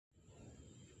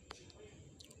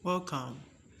Welcome.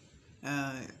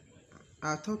 Uh,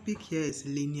 our topic here is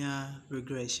linear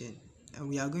regression, and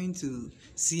we are going to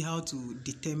see how to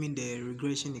determine the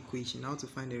regression equation, how to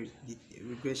find the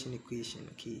regression equation.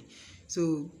 Okay,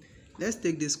 so let's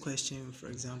take this question for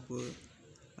example.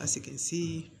 As you can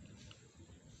see,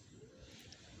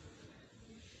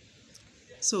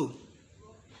 so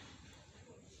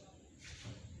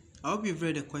I hope you've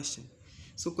read the question.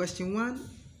 So question one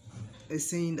is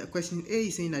saying that question A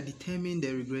is saying that determine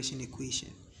the regression equation.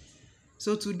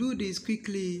 So to do this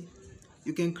quickly,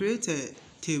 you can create a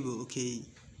table. Okay,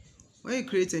 when you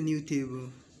create a new table,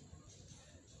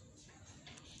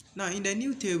 now in the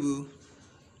new table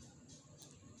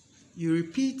you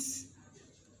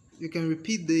can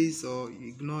repeat this or you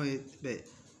ignore it, but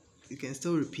you can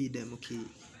still repeat them. Okay,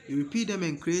 you repeat them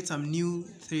and create some new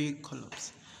three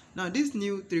columns. Now this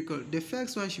new three columns, the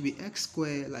first one should be x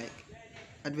squared. Like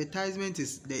advertisement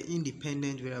is the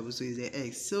independent variable, so is the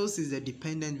x. Sales is the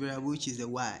dependent variable, which is the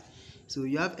y. So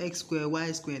you have x squared,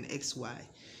 y squared, and xy.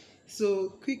 So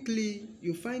quickly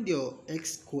you find your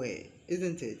x squared,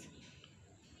 isn't it?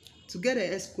 To get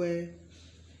a x squared,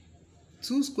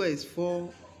 2 square is 4,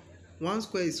 1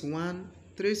 square is 1,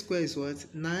 3 square is what?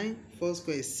 9, 4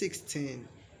 square is 16.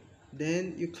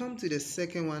 Then you come to the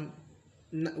second one,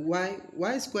 y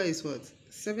square is what?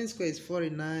 7 square is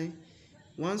 49,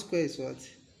 1 square is what?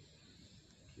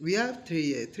 We have 3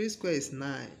 here, 3 square is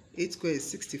 9, 8 square is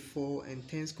 64, and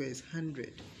 10 square is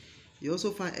 100. You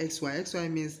also find xy. Xy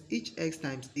means each x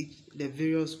times the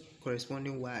various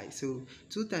corresponding y. So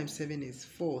 2 times 7 is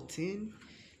 14,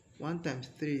 1 times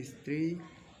 3 is 3,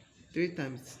 3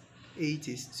 times 8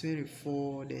 is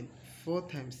 24, then 4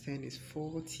 times 10 is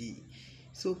 40.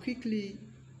 So quickly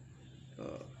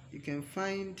you can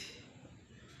find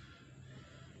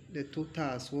the total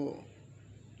as well.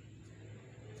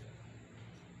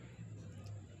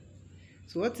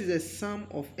 So what is the sum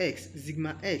of x?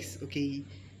 Sigma x. Okay,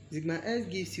 sigma x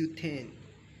gives you 10.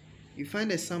 You find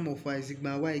the sum of y,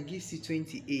 sigma y gives you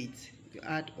 28. You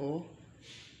add all.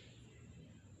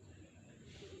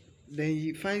 Then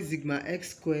you find sigma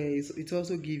x squared. It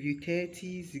also gives you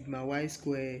 30. Sigma y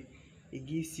squared, it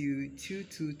gives you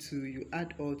 222. You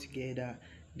add all together.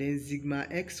 Then sigma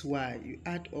xy, you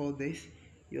add all this,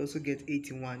 you also get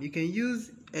 81. You can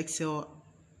use Excel,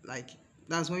 like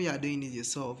that's when you are doing it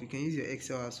yourself. You can use your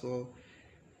Excel as well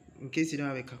in case you don't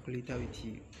have a calculator with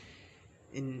you.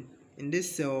 In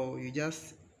this cell, you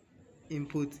just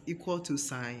input equal to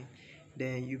sign,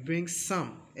 then you bring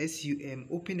sum, sum,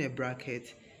 open a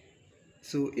bracket.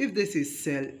 So if this is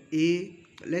cell A,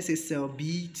 let's say cell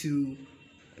B2,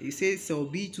 you say cell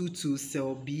B2 to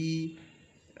cell B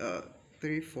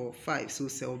 3 4 5, so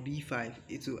cell B5,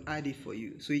 it will add it for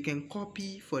you. So you can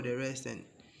copy for the rest and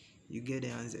you get the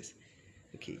answers.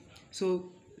 Okay, so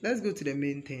let's go to the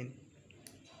main thing.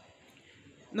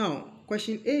 Now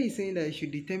question A is saying that you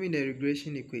should determine the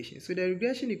regression equation. So the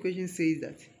regression equation says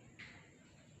that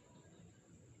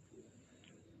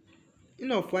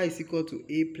n of y is equal to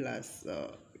a plus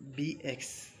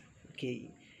bx. Okay,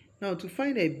 now to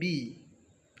find a b,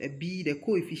 the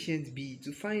coefficient b,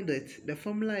 to find that, the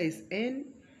formula is n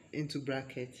into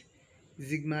bracket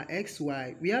sigma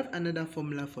xy. We have another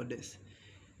formula for this,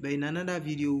 but in another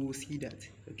video we'll see that.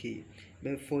 Okay,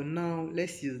 but for now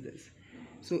let's use this.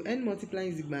 So n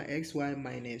multiplying sigma xy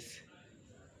minus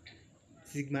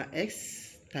sigma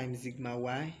x times sigma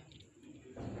y,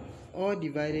 all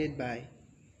divided by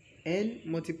n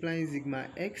multiplying sigma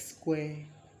x square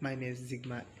minus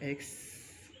sigma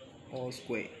x all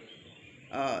square.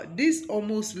 This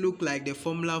almost look like the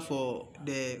formula for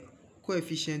the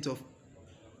coefficient of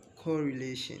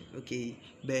correlation. Okay,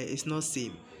 but it's not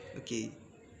same. Okay,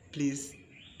 please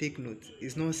take note,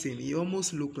 it's not same. It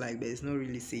almost look like, but it's not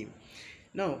really same.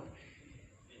 Now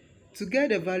to get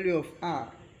the value of r,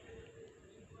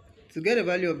 to get the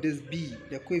value of this b,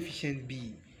 the coefficient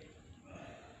b,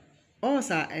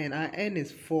 us are n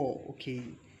is 4. Okay,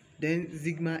 then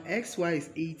sigma xy is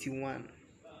 81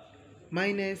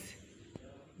 minus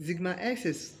sigma x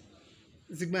is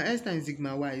sigma x times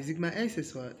sigma y. Sigma x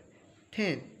is what?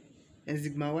 10, and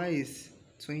sigma y is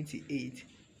 28,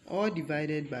 all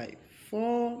divided by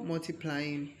 4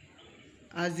 multiplying,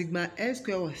 as sigma x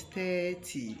square was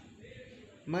 30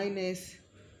 minus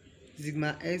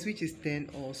sigma x, which is 10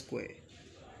 all square.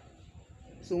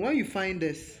 So when you find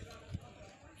this,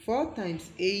 4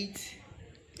 times 8,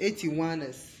 81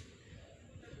 is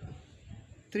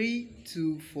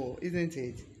 324, isn't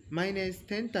it? Minus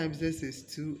 10 times this is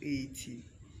 280,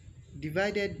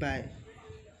 divided by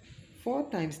 4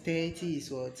 times 30 is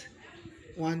what?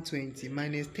 120,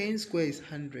 minus 10 square is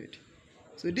 100.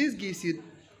 So this gives you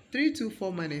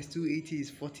 324 minus 280 is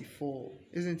 44,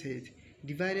 isn't it?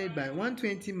 Divided by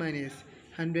 120 minus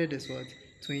 100 is what?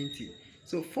 20.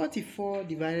 So 44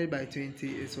 divided by 20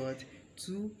 is what?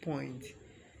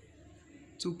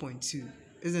 2.2,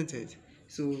 isn't it?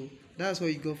 So that's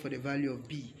what you got for the value of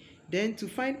B. Then to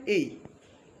find A,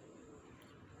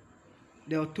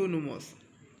 the autonomous.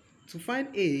 To find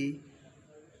A,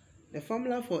 the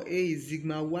formula for A is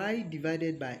sigma y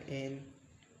divided by n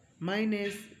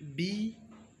minus B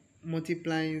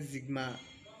multiplying sigma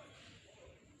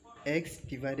x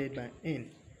divided by n.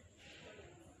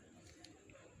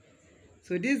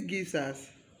 So this gives us,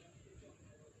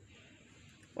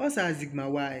 what's our sigma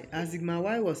y? Our sigma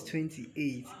y was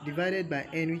 28 divided by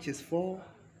n, which is 4,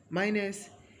 minus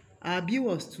our B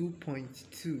was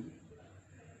 2.2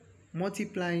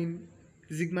 multiplying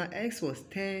sigma x was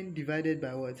 10 divided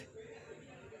by what?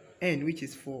 N, which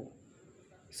is 4.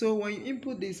 So when you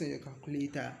input this on your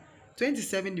calculator,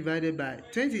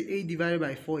 28 divided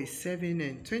by 4 is 7,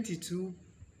 and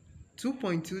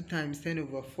 2.2 times 10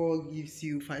 over 4 gives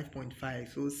you 5.5.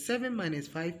 So 7 minus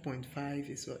 5.5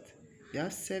 is what? You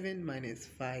have 7 minus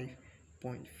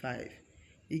 5.5.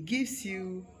 It gives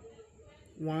you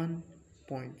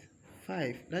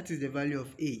 1.5. That is the value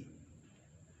of A.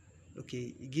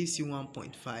 Okay, it gives you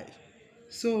 1.5.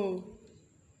 So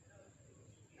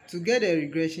to get a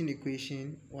regression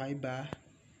equation, y bar,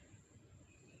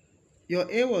 your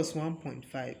A was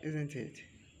 1.5, isn't it?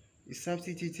 You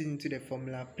substitute it into the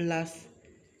formula, plus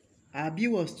our B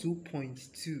was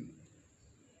 2.2.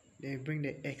 Then you bring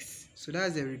the x. So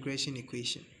that's the regression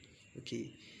equation.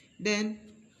 Okay. Then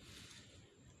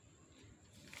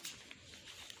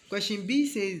question B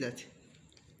says that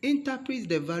interpret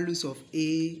the values of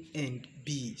A and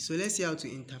B. So let's see how to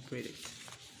interpret it.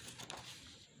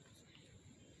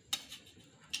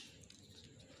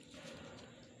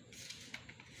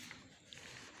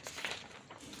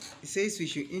 It says we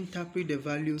should interpret the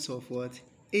values of what?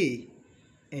 A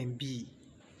and B.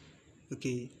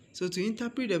 Okay, so to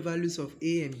interpret the values of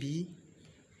A and B,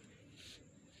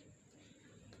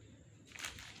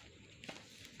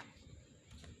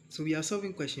 so we are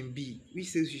solving question B,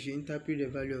 which says we should interpret the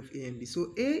value of A and B.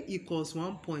 So A equals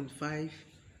 1.5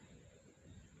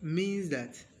 means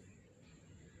that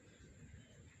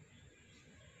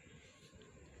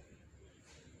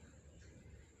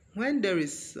when there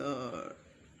is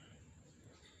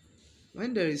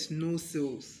no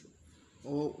sales,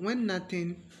 or when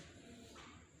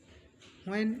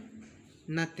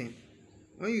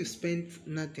you spend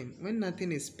nothing, when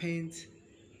nothing is spent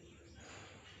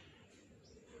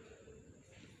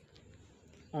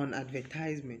on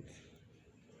advertisement,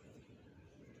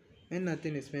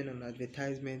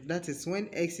 that is when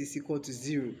x is equal to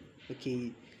 0.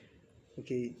 Okay,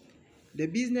 the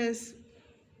business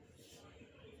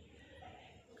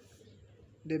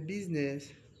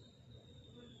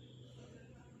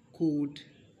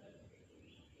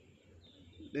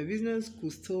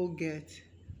could still get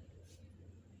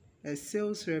a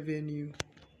sales revenue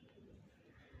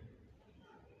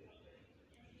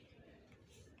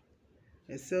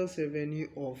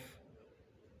of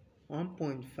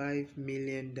 $1.5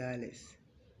 million.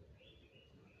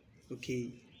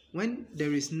 Okay, when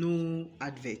there is no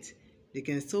advert, they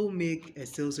can still make a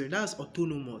sales revenue. That's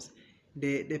autonomous.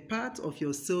 The part of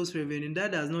your sales revenue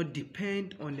that does not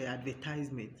depend on the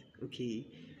advertisement. Okay,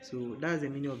 so that's the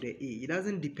meaning of the A. It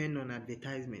doesn't depend on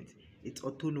advertisement. It's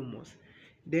autonomous.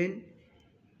 Then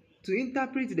to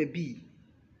interpret the B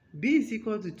is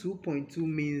equal to 2.2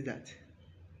 means that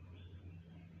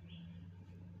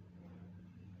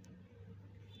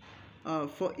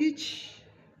for each,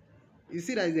 you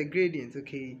see that is a gradient.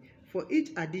 Okay, for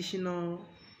each additional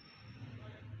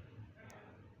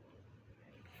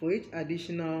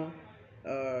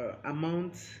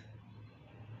amount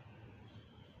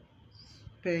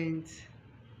spent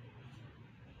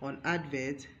on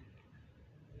advertisement,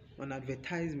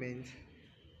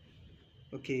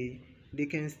 okay, they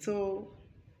can still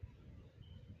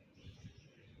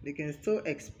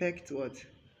expect what?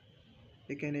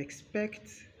 They can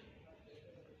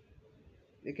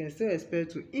still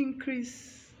expect to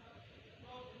increase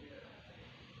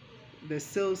the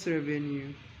sales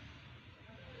revenue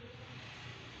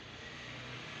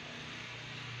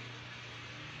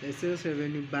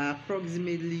by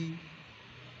approximately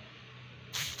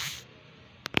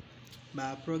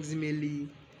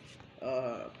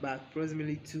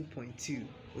 2.2.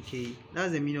 Okay,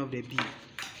 that's the meaning of the B.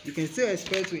 You can still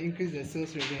expect to increase the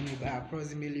sales revenue by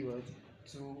approximately what?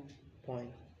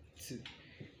 2.2.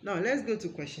 Now let's go to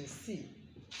question C.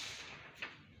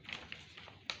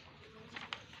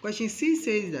 Question C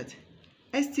says that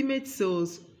Estimate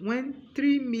sales when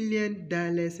 $3 million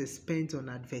is spent on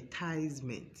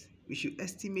advertisement. We should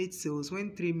estimate sales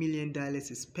when $3 million is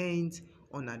spent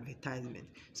on advertisement.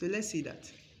 So let's see that.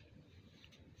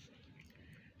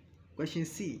 Question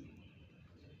C.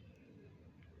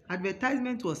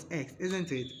 Advertisement was X,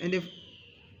 isn't it?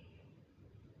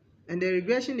 And the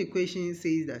regression equation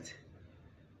says that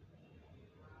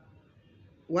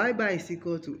y bar is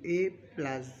equal to A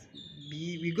plus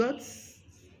B.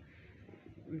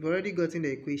 We've already gotten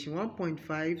the equation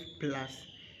 1.5 plus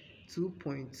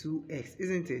 2.2x,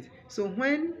 isn't it? So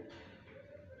when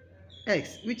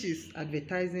x, which is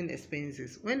advertising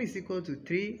expenses, when it's equal to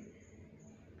 3,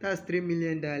 that's $3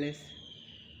 million.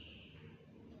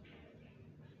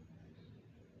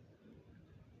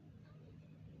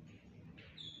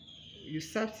 You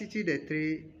substitute the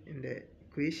 3 in the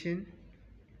equation,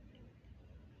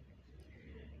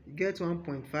 you get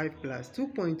 1.5 plus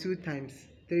 2.2 times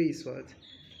 3 is what?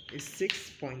 Is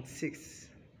 6.6.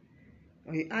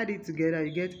 When you add it together,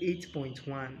 you get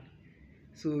 8.1.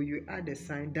 So you add the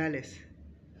sign dollars,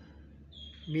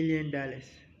 $million.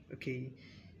 Okay.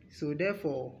 So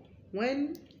therefore,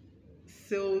 when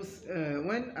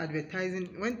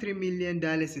 $3 million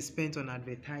is spent on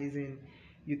advertising,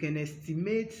 you can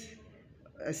estimate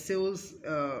a sales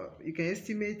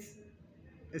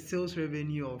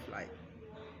revenue of like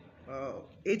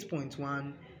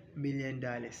 $8.1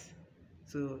 million.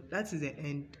 So that is the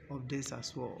end of this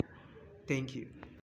as well. Thank you.